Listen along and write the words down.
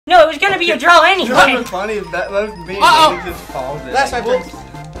No, it was gonna be a draw anyway. That was funny. That was me. Uh-oh. Just paused it. That's my Like, turn.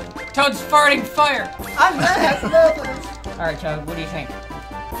 whoops. Toad's farting fire. I'm not. Alright, Toad, what do you think?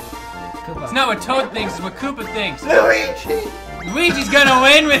 Koopa. It's not what Toad thinks, it's what Koopa thinks. Luigi. Luigi's gonna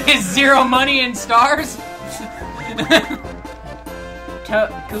win with his 0 money and stars.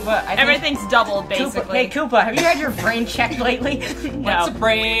 Koopa, I think... Everything's doubled, basically. Koopa, hey, Koopa, have you had your brain checked lately? What's a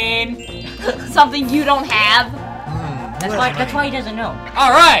brain? Something you don't have. That's why he doesn't know.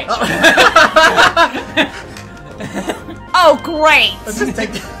 Alright! Oh, great! Let's just take.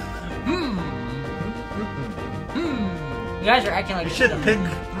 You guys are acting like We should pick.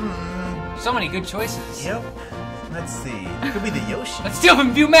 So many good choices. Yep. Let's see. It could be the Yoshi. Let's steal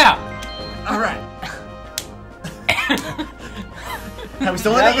from View Map! Alright. Have we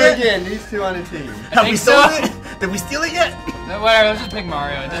stolen it Never yet? again. These two on a team. Have we think stolen so. it? Did we steal it yet? Whatever, let's just pick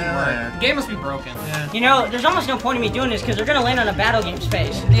Mario. It doesn't Yeah. work. The game must be broken. Yeah. You know, there's almost no point in me doing this because they're gonna land on a battle game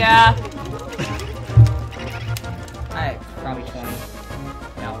space. Yeah. Alright, probably 20.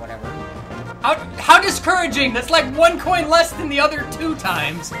 No, whatever. How discouraging! That's like 1 coin less than the other 2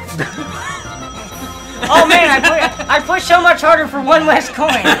 times. Oh man, I pushed so much harder for 1 less coin.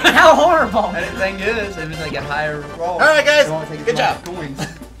 How horrible! And the thing is, if it's like a higher roll. Alright, guys. it won't take as Good much job. Coins.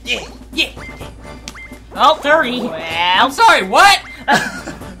 Yeah. Oh, 30. Well, I'm sorry, what?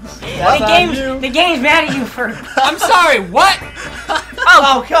 The game's mad at you for... I'm sorry, what?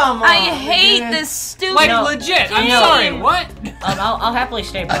 Oh, come on. I hate this stupid. Like, No. legit, I'm Game. sorry, what? I'll happily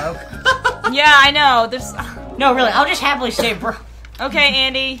stay broke. Yeah, I know. There's. No, really, I'll just happily stay broke. Okay,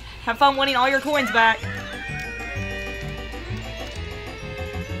 Andy. Have fun winning all your coins back.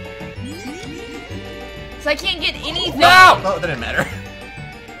 So I can't get anything. No! Oh, it didn't matter.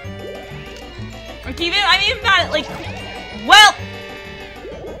 I'm even mad at, like. Well.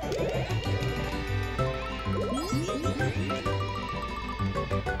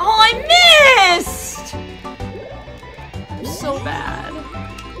 Oh, I missed! I'm so bad.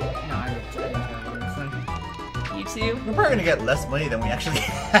 No, You too? We're probably gonna get less money than we actually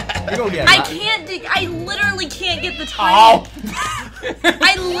have. You're gonna get I knocked. can't dig. I literally can't get the timing.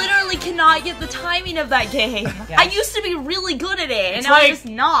 I literally cannot get the timing of that game. Yeah. I used to be really good at it, and It's now I'm like just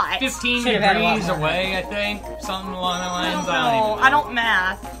not. 15 Should've had a lot degrees more. away, I think. Something along the I lines. don't I don't know. even know. I don't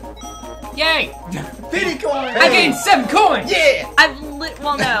math. Yay! 50 coins. I gained 7 coins! Yeah.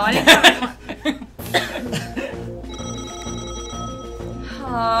 Well, no, I didn't have.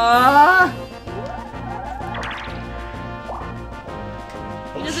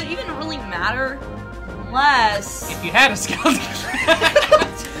 Does it even really matter? Unless. If you had a skeleton.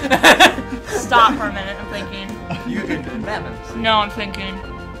 Stop for a minute, I'm thinking. You could math. No, I'm thinking.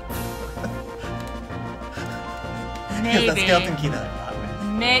 Because the Maybe. skeleton key that I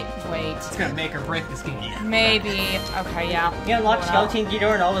Wait. It's gonna make or break this game. Maybe. Okay, yeah. You unlock Well, skeleton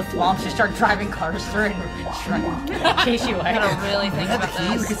gear and all the thwomps just start driving cars through and try to chase you away. I gotta really think had the about key,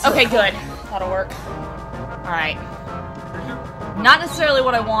 we this. could still- Okay, good. That'll work. Alright. Not necessarily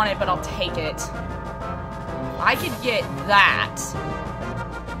what I wanted, but I'll take it. I could get that.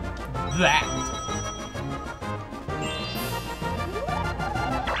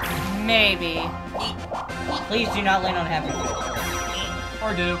 Maybe. Please do not land on happy.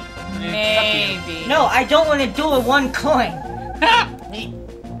 Or do. Maybe. No, I don't want to do it 1 coin.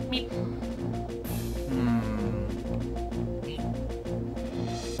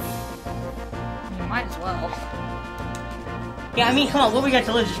 You might as well. Yeah, I mean, come on, what we got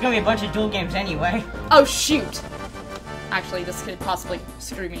to lose? There's gonna be a bunch of duel games anyway. Oh, shoot! Actually, this could possibly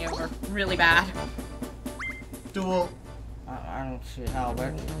screw me over really bad. Duel. I don't see how,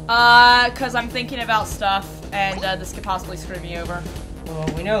 but... Cause I'm thinking about stuff, and this could possibly screw me over. Well,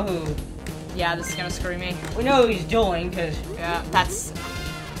 we know who... Yeah, this is gonna screw me. We know who he's dueling, because... Yeah, that's...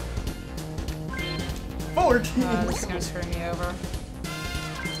 14. this is gonna screw me over.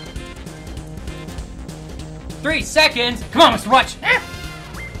 3 seconds! Come on, Mr. Watch!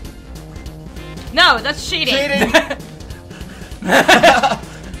 No, that's cheating! Cheating.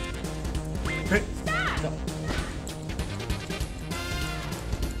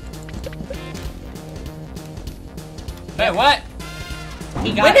 Hey, what? He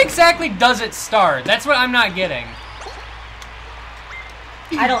When got... exactly does it start? That's what I'm not getting.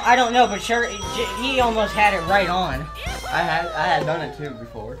 I don't know, but sure, he almost had it right on. I had done it too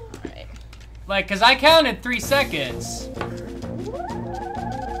before. Like, cause I counted 3 seconds.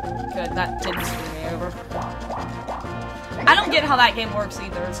 Good, that didn't screw me over. I don't get how that game works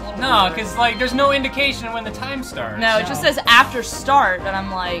either. It's a little No, weird. cause like, there's no indication when the time starts. No, it just says after start, and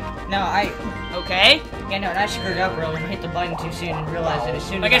I'm like, No, okay. Yeah, no, and I screwed up earlier and hit the button too soon and realized that as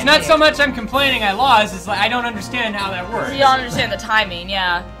soon as Like, it's I not hit so much I'm complaining I lost, it's like I don't understand how that works. You don't understand the timing,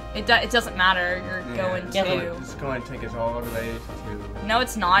 yeah. It doesn't matter. You're going Yeah, to. It's going to take us all the way to... No,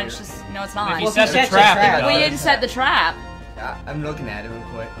 it's not. It's just no, it's not. If you Well, set if the you set the trap, trap- it We does. didn't set the trap. I'm looking at it real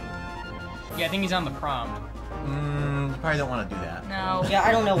quick. Yeah, I think he's on the prompt. You probably don't want to do that. No. Yeah,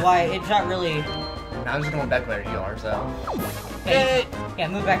 I don't know why. It's not really. I'm just going back where you are, so... Hey, yeah,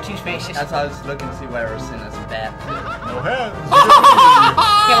 move back 2 spaces. That's why I was looking to see where we're sending us back. No hands.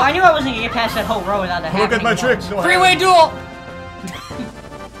 Yeah, well, I knew I wasn't gonna get past that whole row without that Look at happening my once. tricks. No Three-way hands. duel!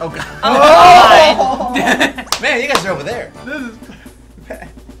 Oh god. Oh, God. Man, you guys are over there. This is bad.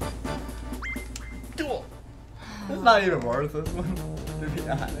 Duel. It's not even worth this one, to be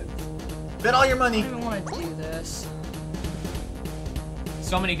honest. Bet all your money. I don't want to do this.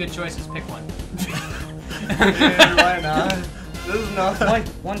 So many good choices, pick one. Dude, why not? This is not...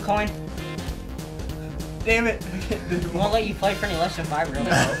 One coin. Damn it. I can't do Won't one. let you play for any less than 5,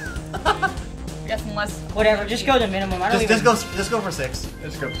 really. I guess unless. Whatever, just go to minimum. I don't Just even. go for 6.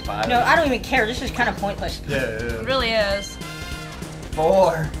 Let's go 5. No, I don't even care. This is kind of pointless. Yeah, It really is.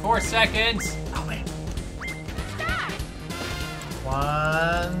 4. 4 seconds. Oh wait.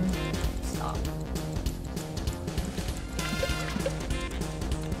 1. Stop.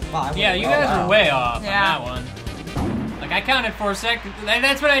 Wow, Yeah, you guys wow. are way off Yeah. on that one. Like, I counted 4 seconds.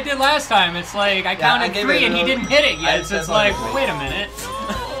 That's what I did last time. It's like, I I counted gave 3 it and he a- didn't hit it I yet. So it's said like, like- wait a minute.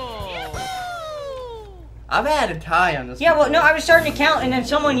 I've had a tie on this. Yeah, well, before. no, I was starting to count and then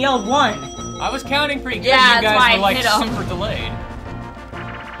someone yelled 1. I was counting pretty good. Yeah, You that's why guys I were like hit 'em. super delayed.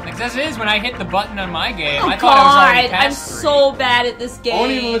 Like, as it is, when I hit the button on my game, Oh I thought I was already God, I'm past 3. so bad at this game.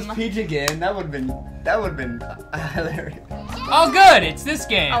 Only if it was Peach again. That would have been hilarious. Oh, good, it's this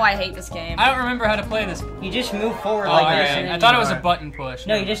game. Oh, I hate this game. I don't remember how to play this. You just move forward Oh, like alright. this. And then I thought you- it was a button push.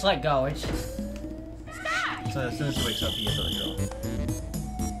 No, you just let go. It's. So as soon as she wakes up, you get to let go.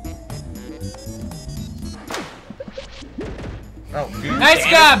 Oh, dude. Nice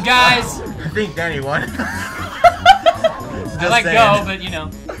job, guys! I think Danny won. I let go, but you know.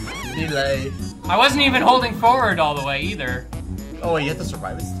 Delay. I wasn't even holding forward all the way either. Oh wait, you have to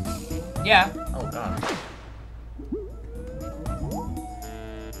survive it. Yeah. Oh god.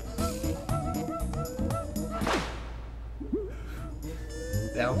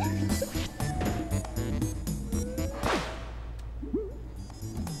 Down.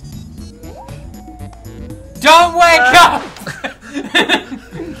 Don't wake up!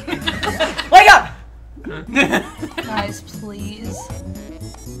 Wake up! Guys, please.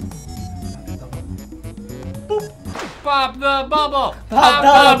 Pop the bubble! Pop Pop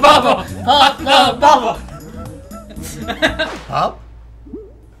the the bubble! Pop the bubble! Up?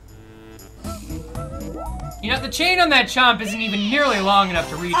 You know, the chain on that chomp isn't even nearly long enough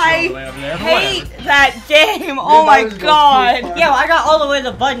to reach all the way over there. But hate whatever. that game. Oh my buttons go too God. far. Yeah, well, I got all the way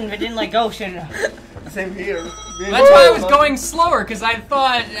to the button, but didn't let go soon enough. Same here. That's why I was going slower, because I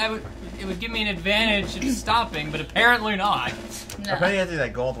thought it would give me an advantage in stopping, but apparently not. I bet you have to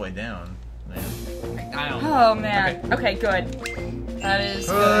like go all the way down. Man. I don't know. Oh man. Okay, good. That is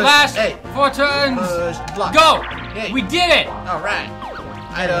Push. good. Last Hey. 4 turns! Push. Block. Go! Yay. We did it! Alright.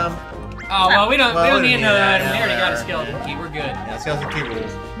 Item. Oh, well, we don't Well, need another yeah, item. We already got a whatever. skeleton key. We're good. Yeah, skeleton key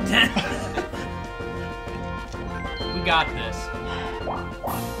rules. We got this.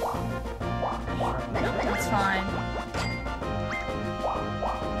 It's fine.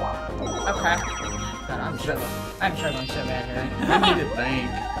 Okay. God, I'm struggling so bad here. I need a bank.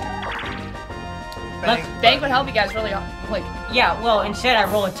 Bang. Bank would help you guys really. Like, Yeah, well, instead I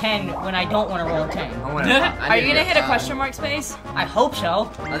roll a 10 when I don't want to roll a 10. I wanna, are you gonna hit a question mark space? I hope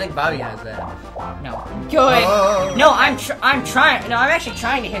so. I think Bobby has that. No. Good. Oh. No, I'm trying. No, I'm actually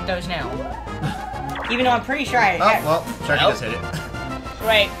trying to hit those now. Even though I'm pretty sure I. Oh, well, Sharky Nope. just hit it.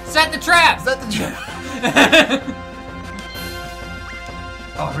 Great. Set the trap! Is that the trap?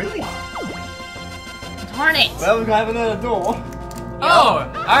 Oh, really? Darn it. Well, we're gonna have another duel. Oh,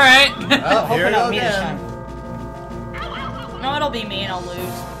 alright. Oh, here we Hoping go on me this again. time. No, it'll be me and I'll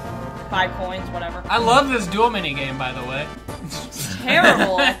lose. 5 coins, whatever. I love this duel minigame, by the way. It's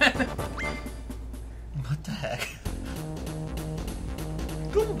terrible. What the heck?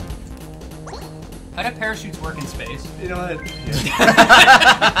 How do parachutes work in space? You know what?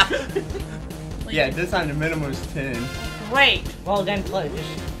 Yeah, this time the minimum is 10. Great. Well, then play.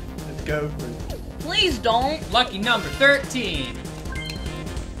 Just. Let's go for it. Please don't. Lucky number 13.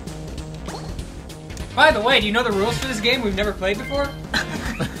 By the way, do you know the rules for this game we've never played before?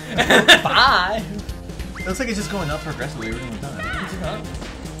 Bye. Looks like it's just going up progressively every single time.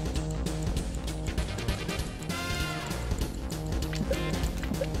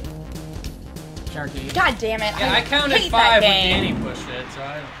 Sharky. God damn it! Yeah, I counted hate 5 that when game. Danny pushed it, so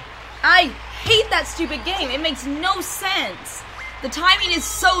I hate that stupid game. It makes no sense. The timing is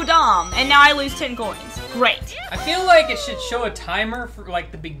so dumb, and now I lose 10 coins. Great. I feel like it should show a timer for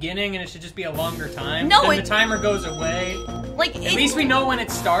like the beginning, and it should just be a longer time. No, then the timer goes away. Like At least we know when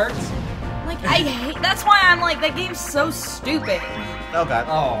it starts. Like I hate. That's why I'm like that game's so stupid. Oh god.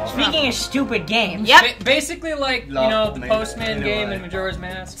 Oh. Speaking of stupid games. Yep. Basically, like you know, the Postman game in Majora's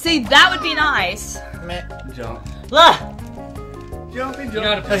Mask. See, that would be nice. Meh. Jump. Look. Jumping, You know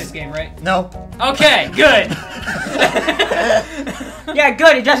how to play this game, right? No. Okay, good. Yeah,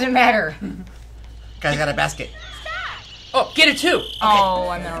 good. It doesn't matter. Guy's got a basket. Oh, get it too. Oh,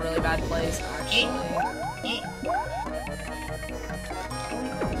 I'm in a really bad place, actually.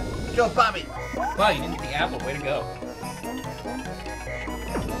 Go, Bobby. Wow, you didn't get the apple. Way to go.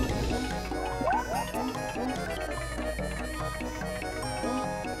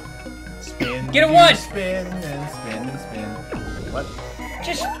 Spin. Get a 1. Spin and spin and spin. What?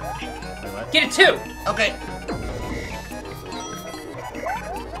 Just Wait, what? Get it 2. Okay.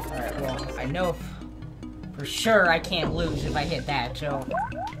 alright. Well, I know for sure I can't lose if I hit that. So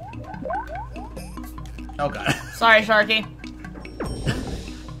Oh god. Sorry, Sharky.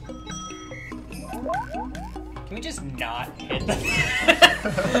 Can we just not hit that?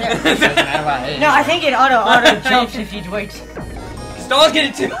 no, I think it auto jumps if you wait. Stalls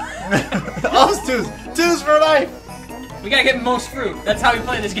get it 2. All twos. Twos for life. We gotta get most fruit. That's how we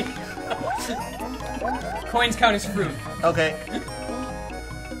play this game. Coins count as fruit. Okay.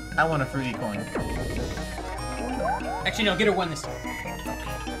 I want a fruity coin. Actually, no, get a 1 this time.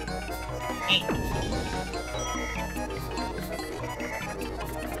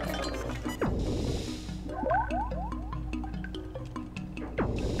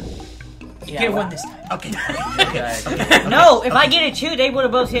 Get a 1 this time. Okay. No, if I get a 2, they would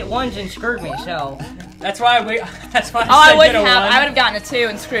have both hit 1s and screwed me. So That's why we. That's why Oh, I I wouldn't said get a have. 1. I would have gotten a 2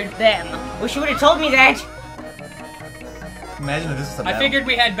 and screwed them. wish you would have told me that. Imagine if this is a I battle. figured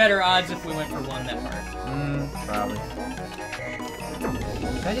we had better odds if we went for 1 that part. Probably.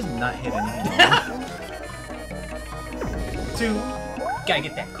 Can I just not hit anything? 2. Gotta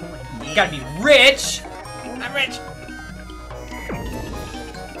get that coin. You gotta be rich. I'm rich.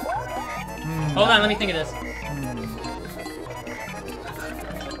 Hold on, let me think of this.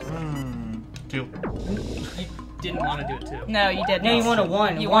 2. You didn't want to do it too. No, you didn't. No, you want a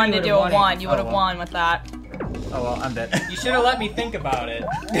 1. You One, wanted to do would've a won 1. You would have Oh, well. won with that. Oh well, I'm dead. You should have let me think about it.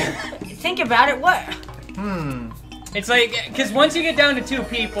 it. Think about it. What? It's like, because once you get down to 2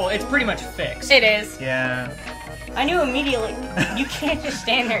 people, it's pretty much fixed. It is. Yeah. I knew immediately. You can't just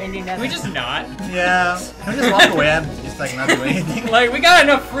stand there and do nothing. Can we just not? Yeah. Can we just walk away? I'm just like not doing anything. Like, we got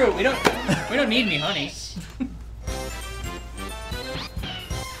enough fruit. We don't need any honey.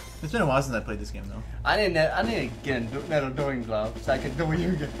 It's been a while since I played this game though. I need to get a metal dueling glove so I can do you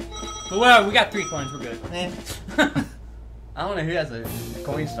again. But well, we got 3 coins. We're good. Eh. I don't know who has a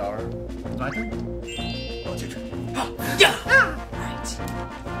coin star. It's my turn? Oh, it's your turn. Yeah. Right.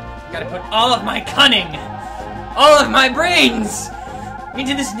 Gotta put all of my cunning, all of my brains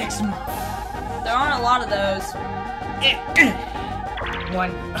into this next month. There aren't a lot of those.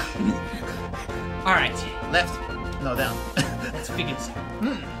 1. All right. Left. No, down. Let's figure this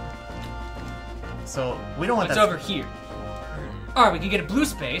out. So, we don't want What's that. over here? All right, we could get a blue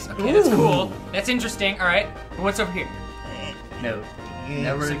space. Okay, that's cool. That's interesting. All right, but what's over here? No.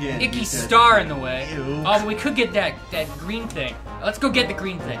 Never again. Icky star in the way. Ew. Oh, but we could get that green thing. Let's go get the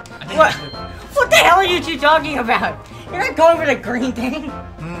green thing. I think What? that's good. What the hell are you two talking about? You're not going for the green thing.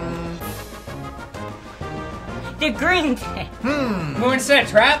 The green thing. Moon set a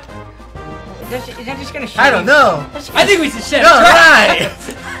trap? Is that just gonna show I don't know. I think we should set a All trap. right.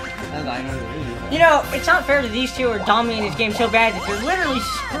 That's I know really. You know, it's not fair that these two are dominating this game so bad that they're literally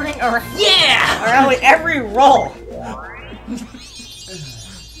screwing around, Yeah! around with every roll.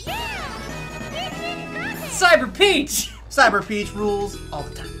 Cyber Peach! Cyber Peach rules all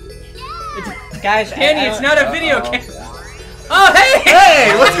the time. Guys, Candy, it's not a video game. Oh, hey!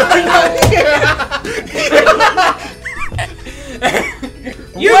 Hey, what's going on here?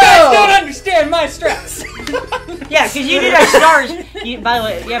 You guys don't understand my stress. Yeah, because you did have stars. By the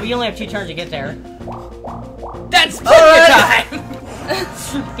way, yeah, but you only have 2 turns to get there. That's plenty of time.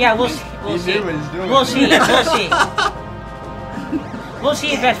 Yeah, we'll see. We'll He's see. doing what he's doing. We'll see. We'll see. We'll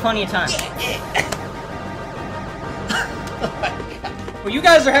see if that's plenty of time. Well, you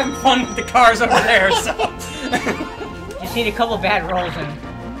guys are having fun with the cars over there, so. Just need a couple bad rolls and.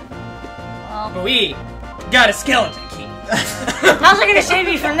 But we got a skeleton key. How's it gonna save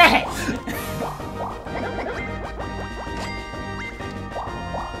me from that?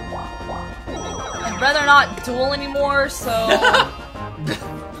 I'd rather not duel anymore, so...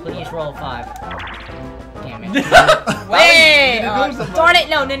 Please roll 5. Damn it. Wait! Duels are Darn it,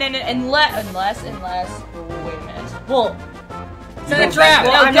 no, unless... Wait a minute. Well, Set a trap!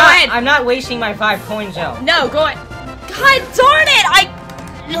 No, I'm go not. ahead. I'm not wasting my 5 coins though. No, go ahead. God darn it!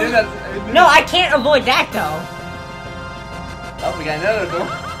 You did that. No, I can't avoid that though. Oh, we got another door.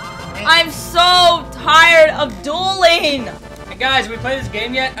 I'm so tired of dueling! Hey guys, we played this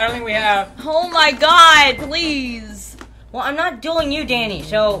game yet? I don't think we have. Oh my god, please. Well, I'm not dueling you, Danny.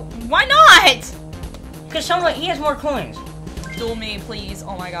 So, Why not? because someone he has more coins. Duel me, please.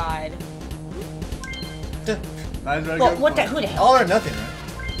 Oh my god. Might as well Well, go what for the? it. Who the hell? All or nothing,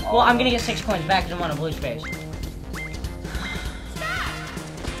 right? Well, I'm gonna get 6 coins back because I'm on a blue space.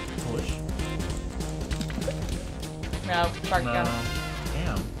 Foolish. No, Shark No. go.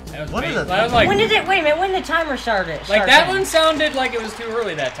 Damn. That was, What is it? that was like, When did it? Wait a minute. When did the timer started? like that one sounded like it was too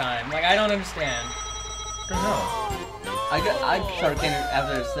early that time. Like I don't understand. I don't know. I start getting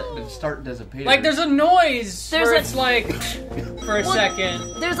after the start disappears. Like there's a noise There's where a- it's like for a Well,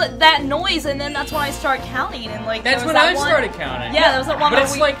 second. There's that noise, and then that's when I start counting, and like That's there when was I that one- started counting. Yeah, there was that one But where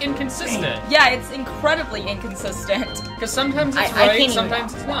it's we- like inconsistent. Yeah, it's incredibly inconsistent. Because sometimes it's I right, can't even-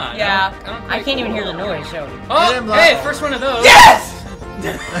 sometimes it's not. Yeah. I don't I quite- can't even hear the noise. So, Oh, Damn, hey, loud. first one of those. Yes!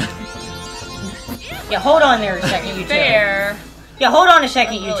 yeah, hold on there a second, you two. Fair. Yeah, hold on a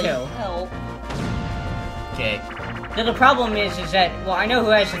second, you Really two. help. Okay. So the problem is that well, I know who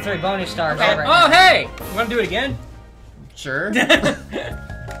has the 3 bonus stars Okay. already. Oh, hey! You want to do it again? Sure. I think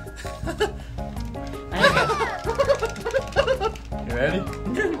You ready?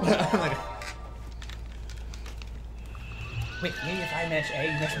 Wait, maybe if I match A,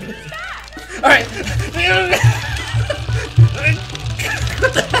 you match B. Alright.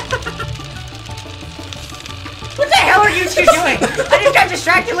 What the hell are you two doing? I just got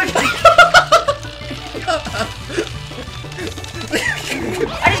distracted looking.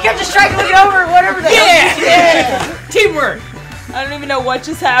 I just got distracted looking over whatever the hell. Yeah! Teamwork! I don't even know what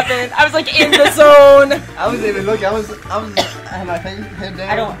just happened. I was like in the zone. I wasn't even looking. I had my head down.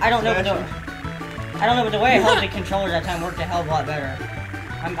 I don't know but the way I held the controller that time worked a hell of a lot better.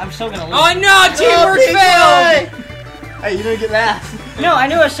 I'm still gonna lose. Oh no! Teamwork big failed! Hey, you didn't get last. No, I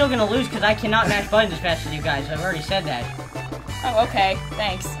knew I was still gonna lose because I cannot mash buttons as fast as you guys. I've already said that. Oh, okay.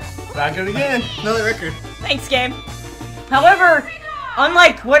 Thanks. Back it again. Another record. Thanks, game. However,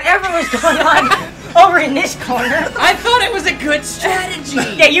 unlike whatever was going on over in this corner. I thought it was a good strategy!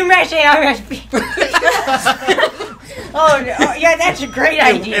 Yeah, you mash A, I mash B. Oh, yeah, that's a great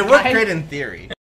idea. It worked guys. great in theory.